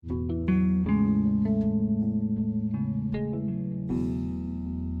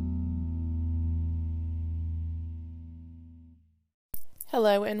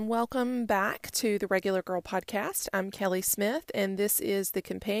Hello and welcome back to the Regular Girl Podcast. I'm Kelly Smith, and this is the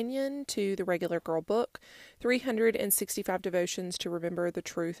companion to the Regular Girl book, 365 Devotions to Remember the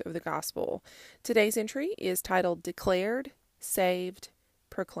Truth of the Gospel. Today's entry is titled Declared, Saved,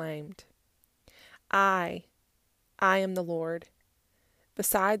 Proclaimed. I am the Lord.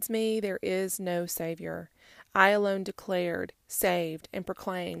 Besides me, there is no Savior. I alone declared, saved, and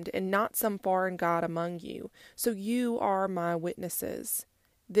proclaimed, and not some foreign god among you. So you are my witnesses.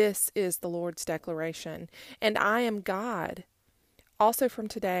 This is the Lord's declaration, and I am God. Also from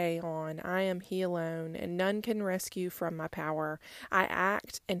today on, I am He alone, and none can rescue from my power. I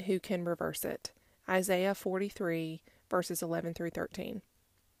act, and who can reverse it? Isaiah 43, verses 11 through 13.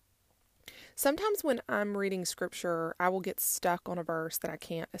 Sometimes when I'm reading scripture, I will get stuck on a verse that I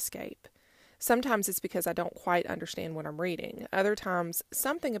can't escape. Sometimes it's because I don't quite understand what I'm reading. Other times,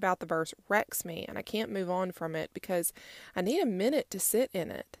 something about the verse wrecks me and I can't move on from it because I need a minute to sit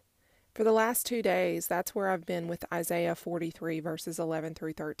in it. For the last 2 days, that's where I've been with Isaiah 43, verses 11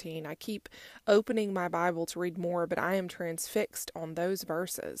 through 13. I keep opening my Bible to read more, but I am transfixed on those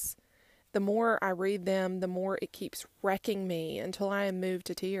verses. The more I read them, the more it keeps wrecking me until I am moved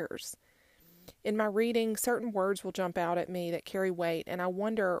to tears. In my reading, certain words will jump out at me that carry weight, and I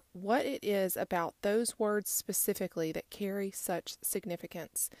wonder what it is about those words specifically that carry such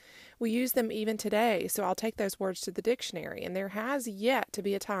significance. We use them even today, so I'll take those words to the dictionary, and there has yet to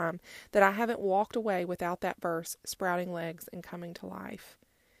be a time that I haven't walked away without that verse sprouting legs and coming to life.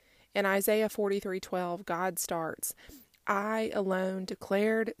 In Isaiah 43:12, God starts, I alone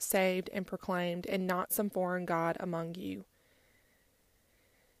declared, saved, and proclaimed, and not some foreign god among you.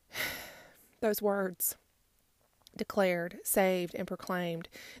 Those words, declared, saved, and proclaimed,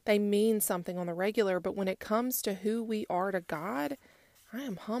 they mean something on the regular, but when it comes to who we are to God, I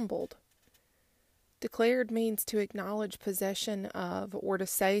am humbled. Declared means to acknowledge possession of or to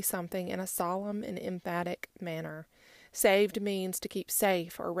say something in a solemn and emphatic manner. Saved means to keep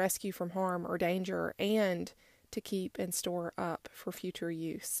safe or rescue from harm or danger and to keep and store up for future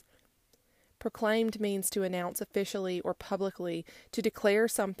use. Proclaimed means to announce officially or publicly, to declare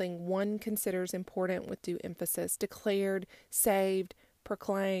something one considers important with due emphasis. Declared, saved,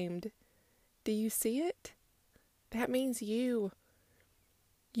 proclaimed. Do you see it? That means you.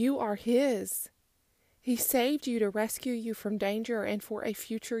 You are His. He saved you to rescue you from danger and for a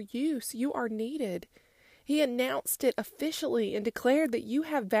future use. You are needed. He announced it officially and declared that you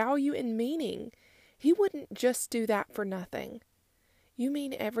have value and meaning. He wouldn't just do that for nothing. You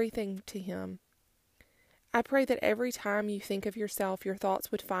mean everything to Him. I pray that every time you think of yourself, your thoughts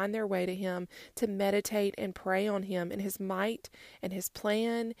would find their way to Him, to meditate and pray on Him and His might and His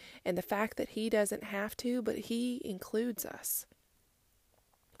plan and the fact that He doesn't have to, but He includes us.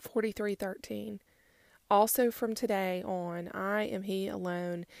 43:13. Also from today on, I am He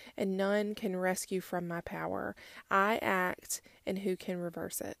alone, and none can rescue from my power. I act, and who can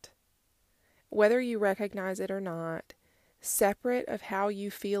reverse it? Whether you recognize it or not, separate of how you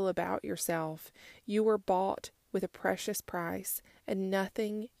feel about yourself, you were bought with a precious price, and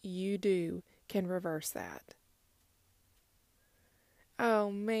nothing you do can reverse that. Oh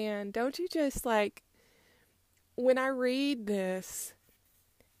man, don't you just when I read this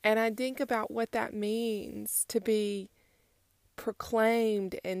and I think about what that means to be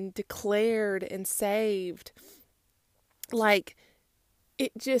proclaimed and declared and saved,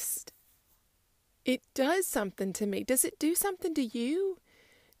 it does something to me. Does it do something to you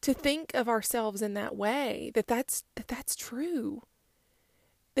to think of ourselves in that way? That's true.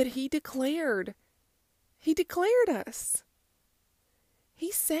 That He declared us.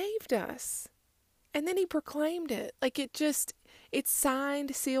 He saved us. And then He proclaimed it. It's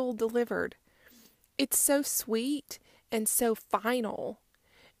signed, sealed, delivered. It's so sweet and so final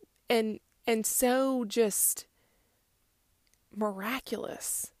and so just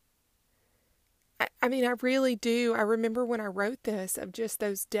miraculous. I mean, I really do. I remember when I wrote this, of just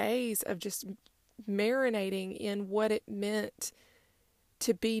those days of just marinating in what it meant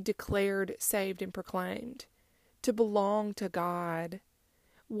to be declared, saved, and proclaimed, to belong to God,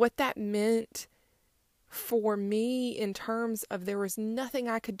 what that meant for me in terms of there was nothing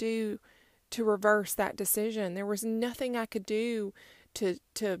I could do to reverse that decision. There was nothing I could do to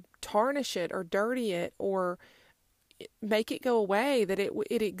tarnish it or dirty it or make it go away, that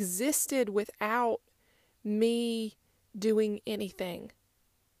it existed without me doing anything.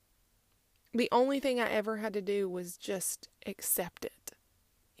 The only thing I ever had to do was just accept it.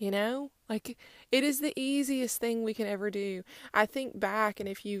 It is the easiest thing we can ever do. I think back, and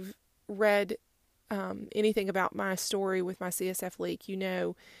if you've read anything about my story with my CSF leak, you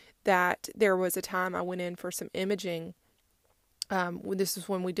know that there was a time I went in for some imaging This is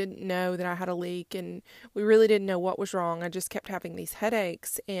when we didn't know that I had a leak, and we really didn't know what was wrong. I just kept having these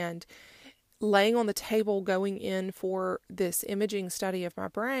headaches, and laying on the table going in for this imaging study of my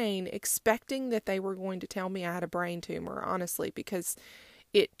brain, expecting that they were going to tell me I had a brain tumor, honestly, because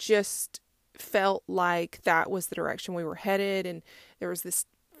it just felt like that was the direction we were headed, and there was this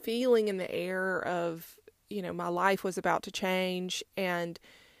feeling in the air of, my life was about to change, and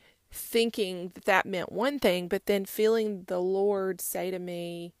thinking that meant one thing, but then feeling the Lord say to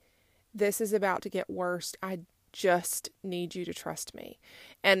me, this is about to get worse. I just need you to trust me.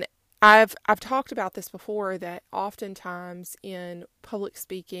 And I've talked about this before, that oftentimes in public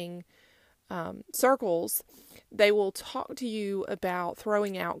speaking circles, they will talk to you about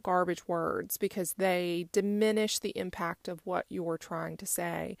throwing out garbage words because they diminish the impact of what you're trying to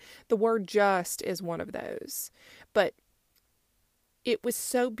say. The word just is one of those. But it was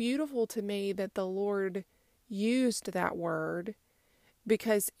so beautiful to me that the Lord used that word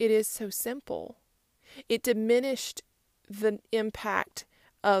because it is so simple. It diminished the impact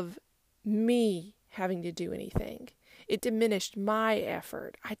of me having to do anything. It diminished my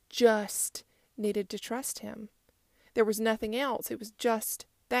effort. I just needed to trust Him. There was nothing else. It was just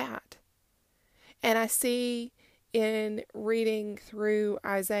that. And I see in reading through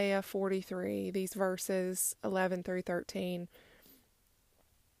Isaiah 43, these verses 11 through 13,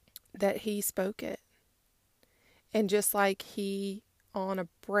 that He spoke it. And just like He, on a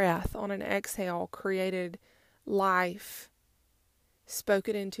breath, on an exhale, created life, spoke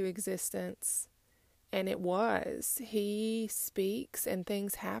it into existence, and it was. He speaks and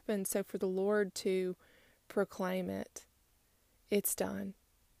things happen. So for the Lord to proclaim it, it's done.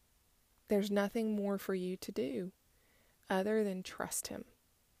 There's nothing more for you to do other than trust Him.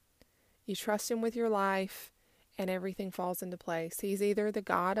 You trust Him with your life, and everything falls into place. He's either the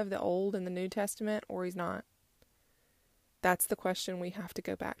God of the Old and the New Testament, or He's not. That's the question we have to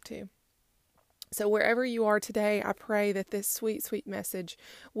go back to. So wherever you are today, I pray that this sweet, sweet message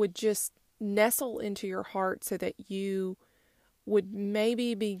would just nestle into your heart so that you would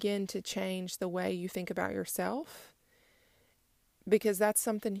maybe begin to change the way you think about yourself, because that's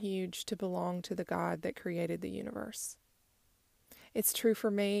something huge to belong to the God that created the universe. It's true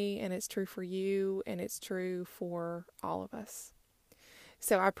for me, and it's true for you, and it's true for all of us.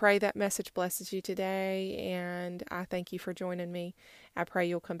 So I pray that message blesses you today, and I thank you for joining me. I pray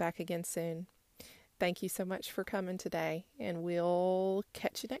you'll come back again soon. Thank you so much for coming today, and we'll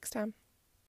catch you next time.